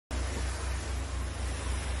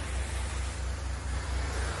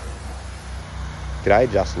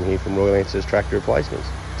G'day, Justin here from Roylances Tractor Replacements.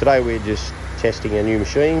 Today we're just testing a new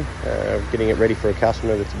machine, getting it ready for a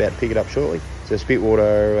customer that's about to pick it up shortly. It's a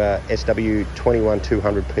Spitwater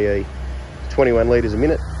SP21200PE, 21 litres a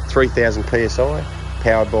minute, 3000 PSI,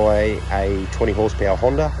 powered by a 20 horsepower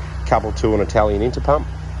Honda, coupled to an Italian interpump.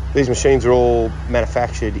 These machines are all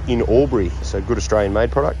manufactured in Albury, so a good Australian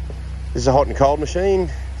made product. This is a hot and cold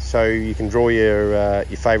machine, so you can draw your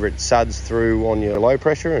favourite suds through on your low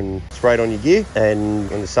pressure and spray it on your gear. And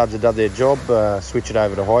when the suds have done their job, switch it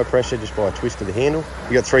over to high pressure just by a twist of the handle.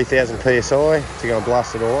 You got 3000 PSI to go and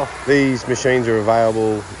blast it all off. These machines are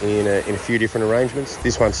available in a few different arrangements.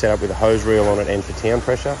 This one's set up with a hose reel on it and for town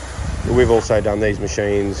pressure. But we've also done these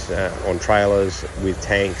machines on trailers with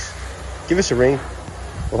tanks. Give us a ring.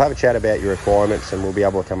 We'll have a chat about your requirements and we'll be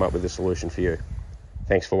able to come up with a solution for you.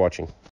 Thanks for watching.